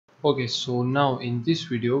Okay, so now in this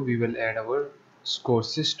video we will add our score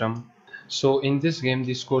system. So in this game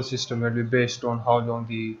the score system will be based on how long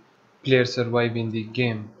the player survive in the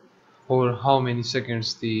game, or how many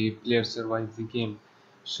seconds the player survives the game.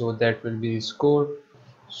 So that will be the score.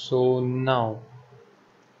 So now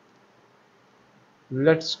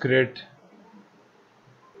let's create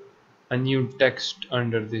a new text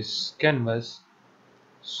under this canvas.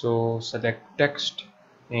 So select text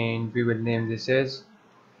and we will name this as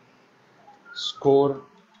score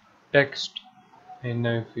text. And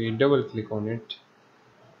now if we double click on it,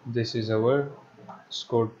 this is our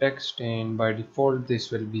score text, and by default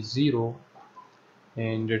this will be 0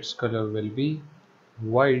 and its color will be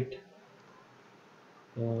white.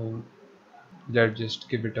 And let's just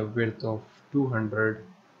give it a width of 200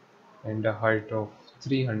 and a height of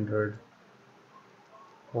 300,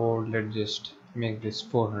 or let's just make this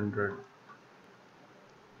 400.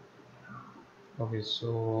 Okay,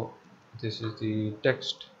 so this is the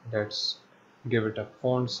text. Let's give it a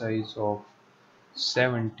font size of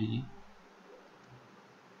 70,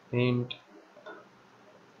 and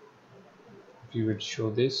we will show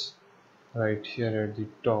this right here at the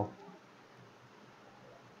top.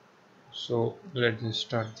 So let's just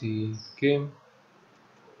start the game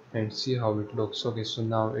and see how it looks. Okay, so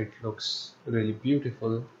now it looks really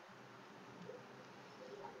beautiful.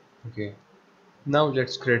 Okay, now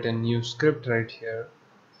let's create a new script right here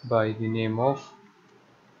by the name of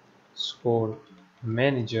score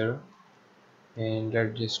manager, and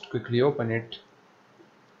let's just quickly open it.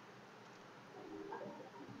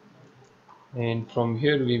 And from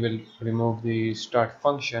here we will remove the start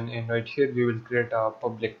function, and right here we will create a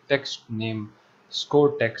public text named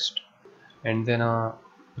score text, and then a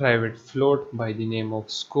private float by the name of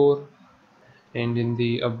score. And in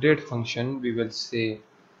the update function we will say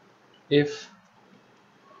if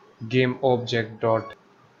game object dot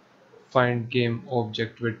find game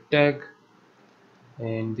object with tag,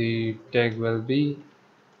 and the tag will be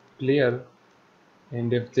player.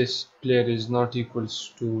 And if this player is not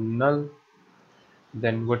equals to null,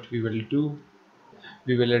 then what we will do,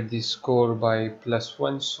 we will add the score by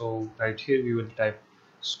 +1. So right here we will type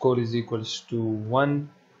score is equals to 1,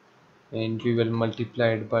 and we will multiply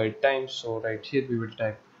it by time. So right here we will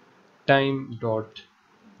type time dot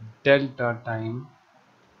delta time,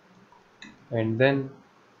 and then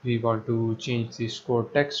we want to change the score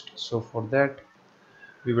text. So for that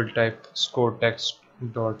we will type score text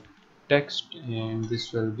dot text, and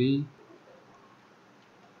this will be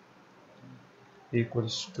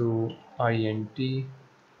equals to int,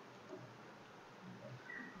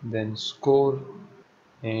 then score,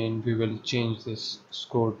 and we will change this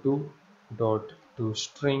score to dot to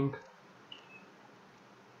string,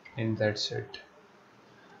 and that's it.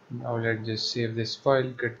 Now let's just save this file,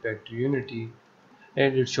 get back to Unity,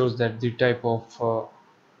 and it shows that the type of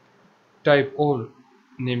type all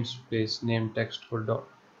namespace name text will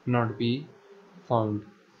not be found,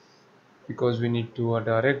 because we need to a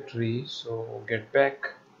directory. So get back,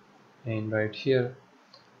 and right here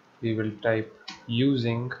we will type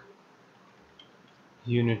using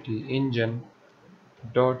Unity engine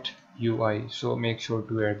dot UI. So make sure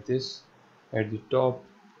to add this at the top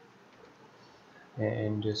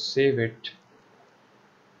and just save it.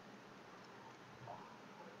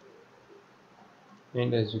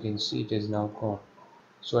 And as you can see, it is now gone.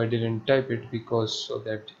 So I didn't type it because so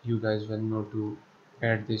that you guys will know to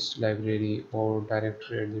add this library or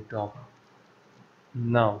directory at the top.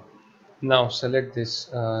 Now select this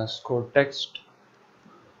score text,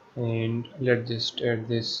 and let's just add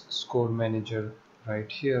this score manager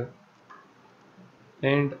right here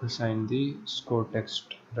and assign the score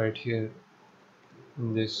text right here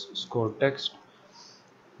in this score text.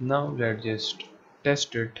 Now let's just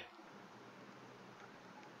test it.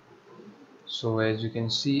 So as you can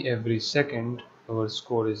see, every second our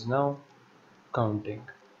score is now counting,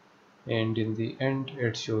 and in the end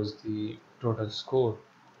it shows the total score.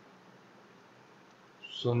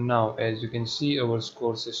 So now as you can see, our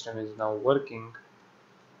score system is now working,